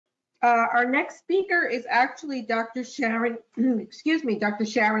Our next speaker is actually Dr. Sharyn, excuse me, Dr.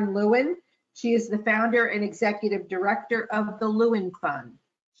 Sharyn Lewin. She is the founder and executive director of the Lewin Fund.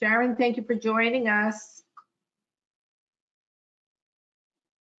 Sharyn, thank you for joining us.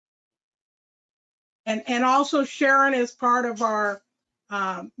 And also Sharyn is part of our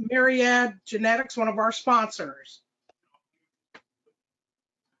Myriad Genetics, one of our sponsors.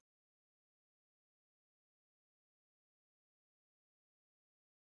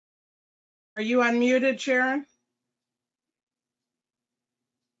 Are you unmuted, Sharyn?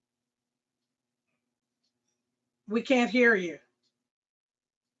 We can't hear you.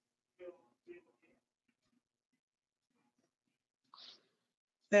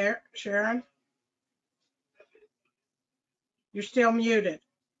 There, Sharyn? You're still muted.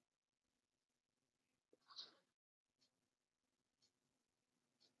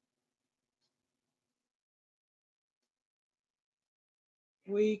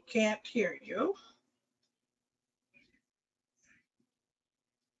 We can't hear you.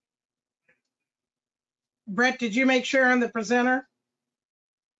 Brett, did you make Sharyn the presenter?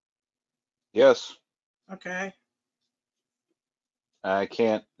 Yes. Okay. I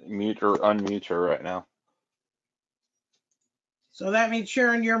can't mute or unmute her right now. So that means,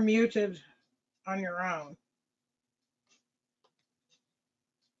 Sharyn, you're muted on your own.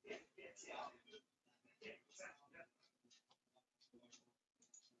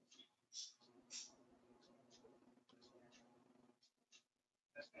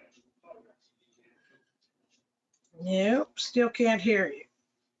 Nope, still can't hear you.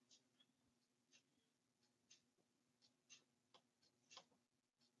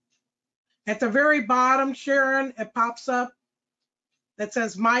 At the very bottom, Sharyn, it pops up that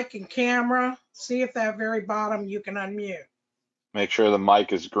says mic and camera. See if that very bottom you can unmute. Make sure the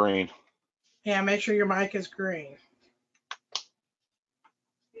mic is green. Yeah, make sure your mic is green.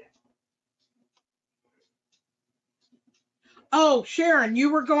 Oh, Sharyn,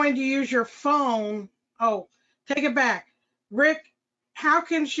 you were going to use your phone. Oh, take it back. Rick, how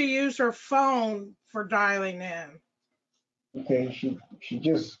can she use her phone for dialing in? Okay, she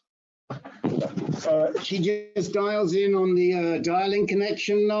just dials in on the dialing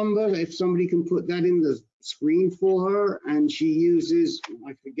connection number. If somebody can put that in the screen for her, and she uses,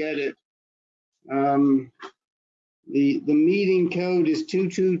 I forget it. The meeting code is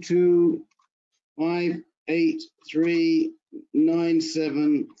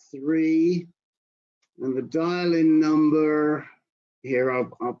 222-583-973, and the dial-in number here,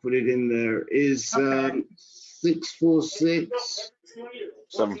 I'll put it in there, is 646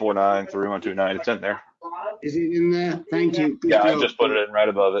 749-3129. It's in there. Is it in there? Thank you. Good Yeah, job. I just put it in right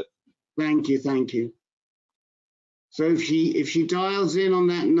above it. Thank you, thank you. So if she dials in on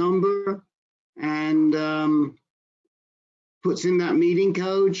that number and puts in that meeting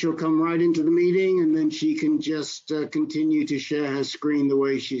code, she'll come right into the meeting, and then she can just continue to share her screen the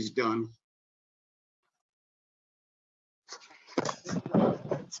way she's done.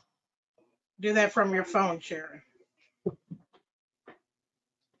 Do that from your phone, Sharyn.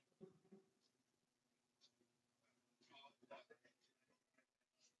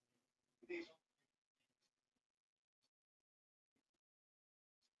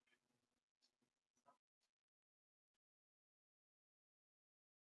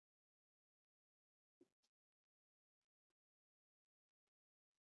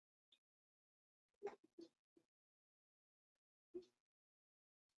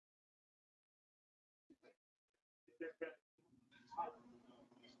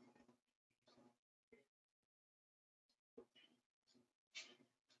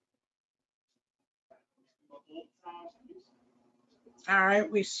 All right,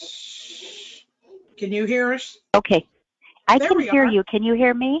 can you hear us? Okay, I can hear you. Can you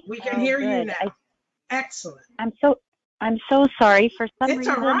hear me? We can hear you now. Excellent. I'm so sorry. For some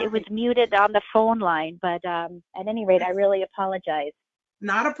reason, right. It was muted on the phone line, but at any rate, I really apologize.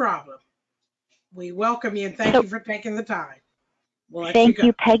 Not a problem. We welcome you and thank you for taking the time. Thank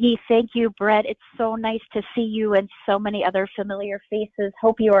you, Peggy. Thank you, Brett. It's so nice to see you and so many other familiar faces.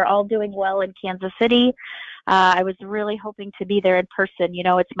 Hope you are all doing well in Kansas City. I was really hoping to be there in person. You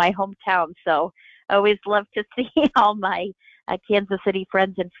know, it's my hometown, so I always love to see all my Kansas City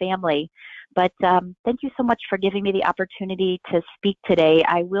friends and family. But thank you so much for giving me the opportunity to speak today.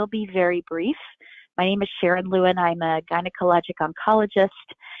 I will be very brief. My name is Sharyn Lewin. I'm a gynecologic oncologist.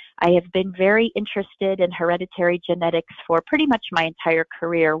 I have been very interested in hereditary genetics for pretty much my entire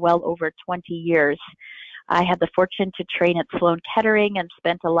career, well over 20 years. I had the fortune to train at Sloan Kettering and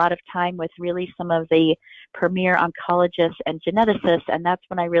spent a lot of time with really some of the premier oncologists and geneticists, and that's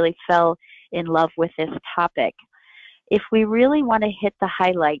when I really fell in love with this topic. If we really want to hit the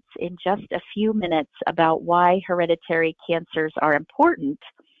highlights in just a few minutes about why hereditary cancers are important,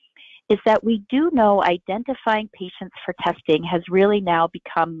 is that we do know identifying patients for testing has really now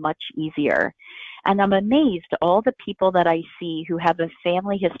become much easier. And I'm amazed all the people that I see who have a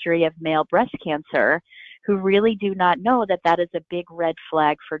family history of male breast cancer who really do not know that that is a big red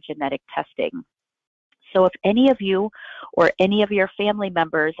flag for genetic testing. So if any of you or any of your family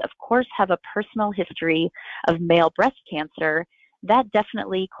members, of course, have a personal history of male breast cancer, that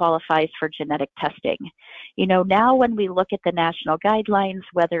definitely qualifies for genetic testing. You know, now when we look at the national guidelines,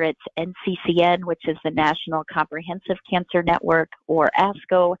 whether it's NCCN, which is the National Comprehensive Cancer Network, or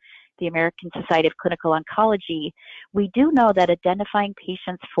ASCO, the American Society of Clinical Oncology, we do know that identifying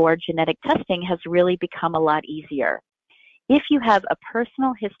patients for genetic testing has really become a lot easier. If you have a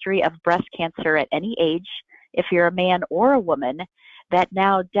personal history of breast cancer at any age, if you're a man or a woman, that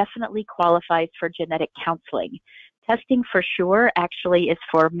now definitely qualifies for genetic counseling. Testing for sure actually is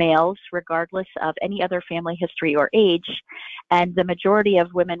for males, regardless of any other family history or age. And the majority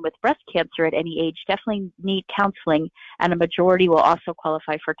of women with breast cancer at any age definitely need counseling, and a majority will also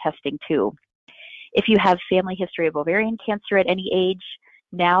qualify for testing too. If you have family history of ovarian cancer at any age,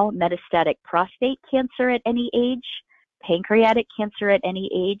 now metastatic prostate cancer at any age, pancreatic cancer at any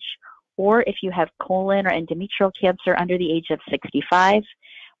age, or if you have colon or endometrial cancer under the age of 65,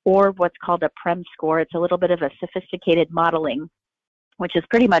 or what's called a PREM score. It's a little bit of a sophisticated modeling, which is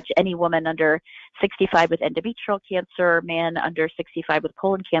pretty much any woman under 65 with endometrial cancer, man under 65 with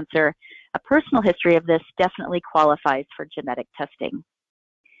colon cancer. A personal history of this definitely qualifies for genetic testing.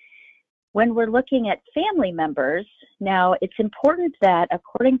 When we're looking at family members, now it's important that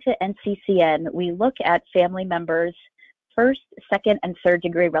according to NCCN, we look at family members first, second, and third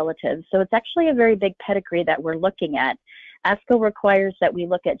degree relatives. So it's actually a very big pedigree that we're looking at. ASCO requires that we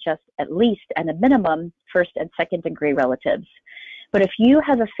look at just at least and a minimum first and second degree relatives. But if you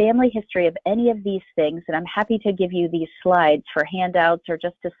have a family history of any of these things, and I'm happy to give you these slides for handouts or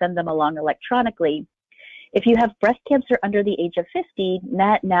just to send them along electronically, if you have breast cancer under the age of 50,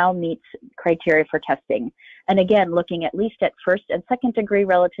 that now meets criteria for testing. And again, looking at least at first and second degree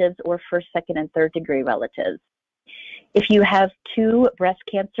relatives or first, second, and third degree relatives. If you have 2 breast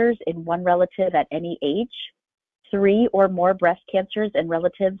cancers in one relative at any age, 3 or more breast cancers in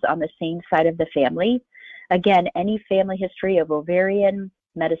relatives on the same side of the family, again, any family history of ovarian,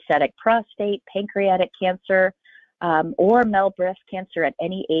 metastatic prostate, pancreatic cancer, or male breast cancer at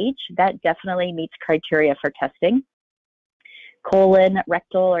any age, that definitely meets criteria for testing. Colon,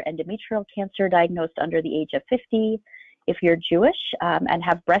 rectal, or endometrial cancer diagnosed under the age of 50. If you're Jewish and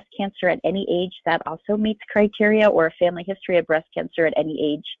have breast cancer at any age, that also meets criteria, or a family history of breast cancer at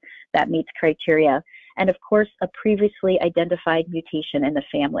any age, that meets criteria. And of course, a previously identified mutation in the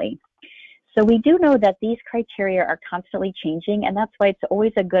family. So we do know that these criteria are constantly changing, and that's why it's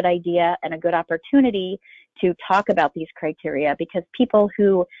always a good idea and a good opportunity to talk about these criteria, because people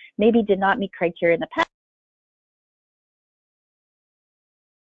who maybe did not meet criteria in the past,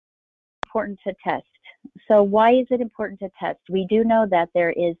 it's important to test. So why is it important to test? We do know that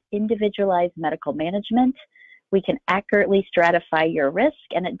there is individualized medical management. We can accurately stratify your risk,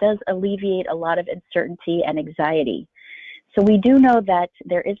 and it does alleviate a lot of uncertainty and anxiety. So we do know that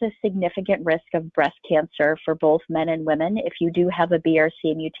there is a significant risk of breast cancer for both men and women if you do have a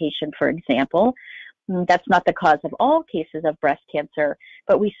BRCA mutation, for example. That's not the cause of all cases of breast cancer,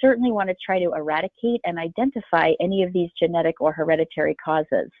 but we certainly want to try to eradicate and identify any of these genetic or hereditary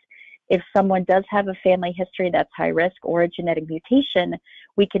causes. If someone does have a family history that's high risk or a genetic mutation,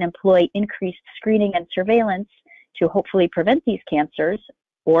 we can employ increased screening and surveillance to hopefully prevent these cancers,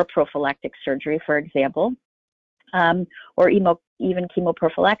 or prophylactic surgery, for example, or even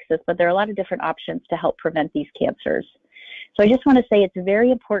chemoprophylaxis, but there are a lot of different options to help prevent these cancers. So I just want to say it's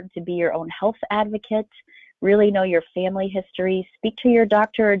very important to be your own health advocate, really know your family history, speak to your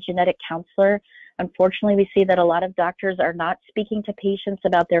doctor or genetic counselor. Unfortunately, we see that a lot of doctors are not speaking to patients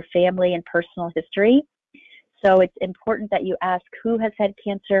about their family and personal history. So it's important that you ask who has had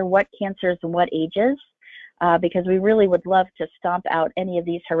cancer, what cancers, and what ages, because we really would love to stomp out any of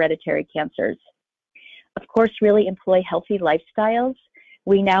these hereditary cancers. Of course, really employ healthy lifestyles.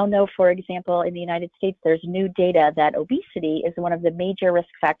 We now know, for example, in the United States, there's new data that obesity is one of the major risk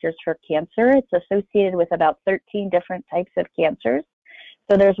factors for cancer. It's associated with about 13 different types of cancers.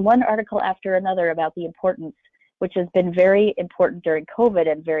 So there's one article after another about the importance, which has been very important during COVID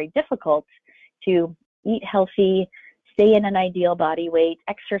and very difficult, to eat healthy, stay in an ideal body weight,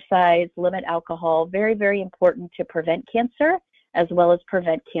 exercise, limit alcohol. Very, very important to prevent cancer as well as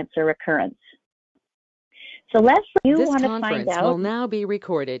prevent cancer recurrence. So lastly, you want to find out. This conference will now be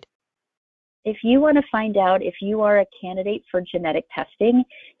recorded. if you want to find out if you are a candidate for genetic testing,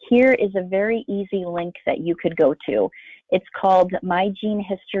 here is a very easy link that you could go to. It's called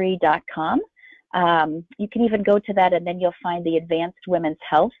mygenehistory.com. You can even go to that and then you'll find the Advanced Women's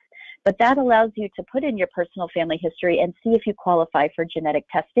Health. But that allows you to put in your personal family history and see if you qualify for genetic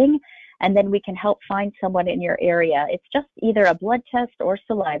testing. And then we can help find someone in your area. It's just either a blood test or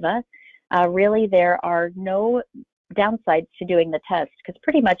saliva. Really, there are no downsides to doing the test because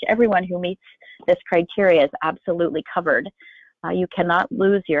pretty much everyone who meets this criteria is absolutely covered. You cannot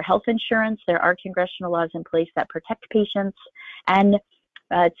lose your health insurance. There are congressional laws in place that protect patients, and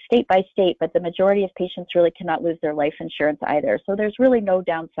state by state, but the majority of patients really cannot lose their life insurance either. So there's really no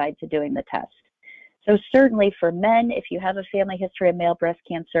downside to doing the test. So certainly for men, if you have a family history of male breast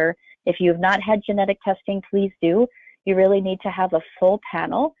cancer, if you have not had genetic testing, please do. You really need to have a full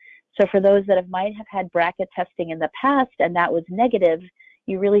panel. So for those that might have had BRCA testing in the past and that was negative,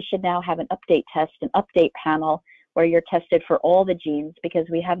 you really should now have an update test, an update panel where you're tested for all the genes, because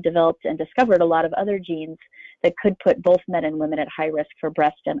we have developed and discovered a lot of other genes that could put both men and women at high risk for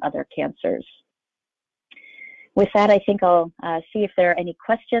breast and other cancers. With that, I think I'll see if there are any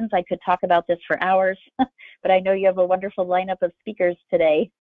questions. I could talk about this for hours, but I know you have a wonderful lineup of speakers today.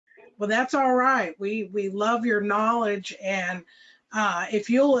 Well, that's all right. We love your knowledge, and if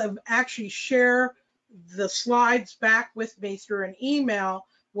you'll actually share the slides back with me through an email,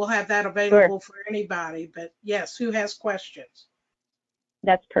 we'll have that available for anybody. But yes, who has questions?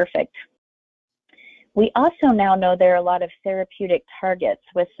 That's perfect. We also now know there are a lot of therapeutic targets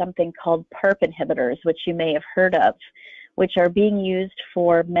with something called PARP inhibitors, which you may have heard of, which are being used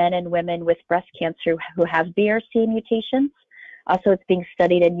for men and women with breast cancer who have BRCA mutations. Also, it's being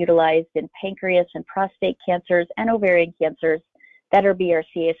studied and utilized in pancreas and prostate cancers and ovarian cancers that are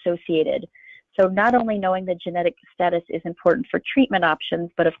BRCA associated. So not only knowing the genetic status is important for treatment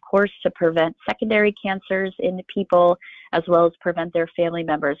options, but of course to prevent secondary cancers in people, as well as prevent their family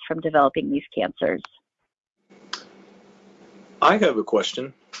members from developing these cancers. I have a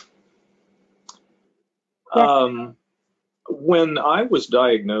question. Yes. When I was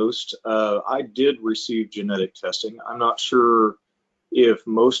diagnosed, I did receive genetic testing. I'm not sure if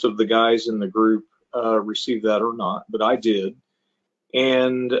most of the guys in the group received that or not, but I did.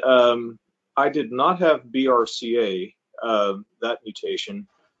 And I did not have BRCA, that mutation,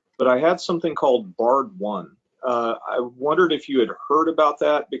 but I had something called BARD1. I wondered if you had heard about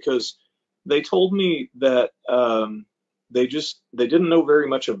that, because they told me that they didn't know very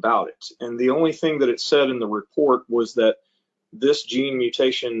much about it. And the only thing that it said in the report was that this gene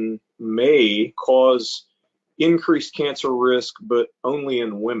mutation may cause increased cancer risk, but only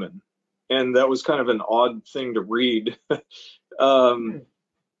in women. And that was kind of an odd thing to read.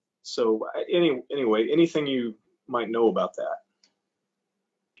 So anyway, anything you might know about that?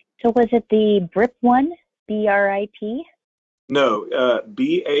 So was it the BRIP1, B-R-I-P? No,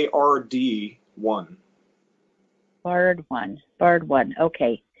 BARD1. BARD1,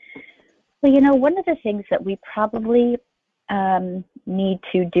 okay. Well, you know, one of the things that we probably need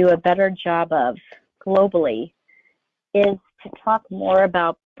to do a better job of globally is to talk more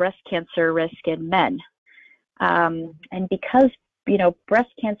about breast cancer risk in men. And because, you know, breast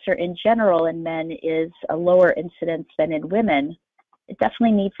cancer in general in men is a lower incidence than in women, it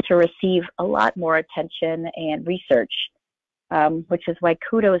definitely needs to receive a lot more attention and research, which is why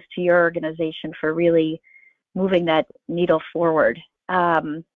kudos to your organization for really moving that needle forward.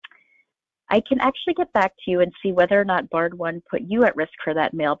 I can actually get back to you and see whether or not BARD1 put you at risk for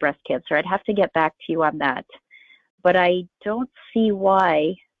that male breast cancer. I'd have to get back to you on that. But I don't see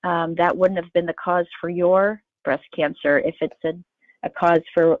why that wouldn't have been the cause for your breast cancer if it's a cause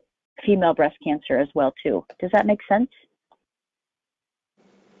for female breast cancer as well too. Does that make sense?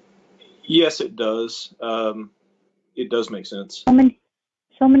 Yes, it does. It does make sense.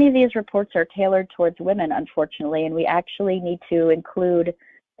 So many of these reports are tailored towards women, unfortunately, and we actually need to include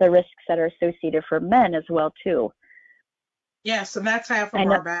the risks that are associated for men as well too. Yes, and that's half of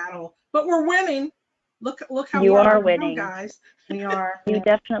our battle. But we're winning. Look how you well are we're winning, doing, guys. We are. You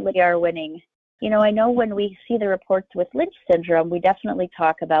definitely are winning. You know, I know when we see the reports with Lynch syndrome, we definitely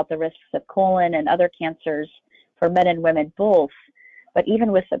talk about the risks of colon and other cancers for men and women both. But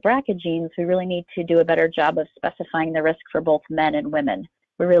even with the BRCA genes, we really need to do a better job of specifying the risk for both men and women.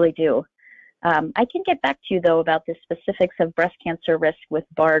 We really do. I can get back to you, though, about the specifics of breast cancer risk with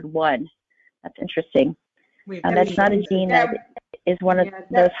BARD1. That's interesting. That's not a gene that is one of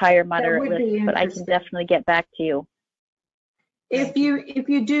those higher moderate risks, but I can definitely get back to you. If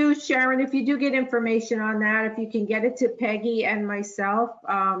you do, Sharyn, if you do get information on that, if you can get it to Peggy and myself,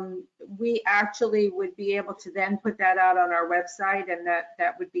 we actually would be able to then put that out on our website, and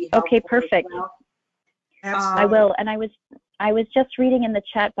that would be helpful. Okay, perfect. As well. I will. And I was just reading in the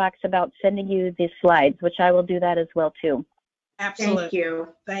chat box about sending you the slides, which I will do that as well too. Absolutely. Thank you.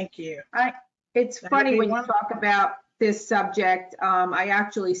 Thank you. It's funny when you talk about this subject. I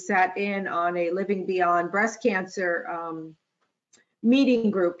actually sat in on a Living Beyond Breast Cancer meeting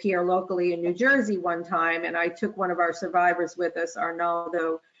group here locally in New Jersey one time, and I took one of our survivors with us,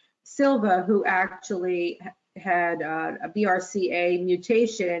 Arnaldo Silva, who actually had a BRCA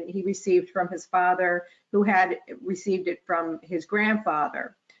mutation he received from his father, who had received it from his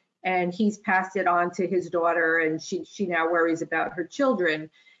grandfather, and he's passed it on to his daughter, and she now worries about her children.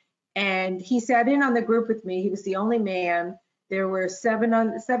 And he sat in on the group with me. He was the only man. There were seven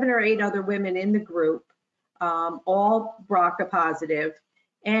or eight other women in the group, all BRCA positive.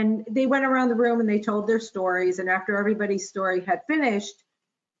 And they went around the room and they told their stories. And after everybody's story had finished,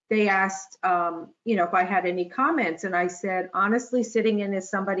 they asked, if I had any comments. And I said, honestly, sitting in as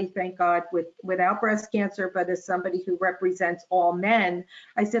somebody, thank God, without breast cancer, but as somebody who represents all men,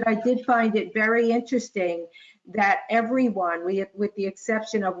 I said, I did find it very interesting that everyone, with the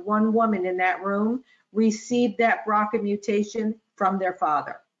exception of one woman in that room, received that BRCA mutation from their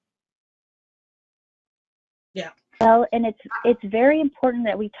father. Yeah. Well, and it's very important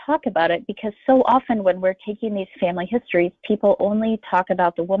that we talk about it, because so often when we're taking these family histories, people only talk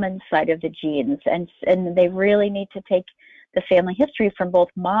about the woman's side of the genes, and they really need to take the family history from both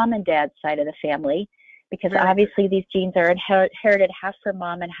mom and dad's side of the family, because obviously these genes are inherited half from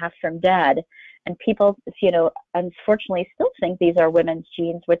mom and half from dad. And people, unfortunately still think these are women's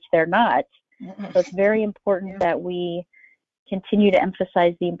genes, which they're not. So it's very important that we continue to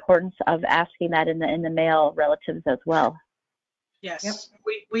emphasize the importance of asking that in the male relatives as well. Yes,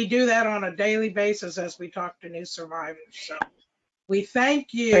 Yep. we do that on a daily basis as we talk to new survivors. So we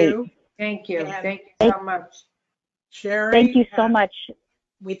thank you. Great. Thank you. And Thank you so much. Sharyn. Thank you so much.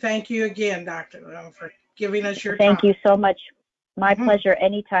 We thank you again, Dr. for giving us your time. Thank you so much. My pleasure.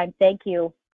 Anytime. Thank you.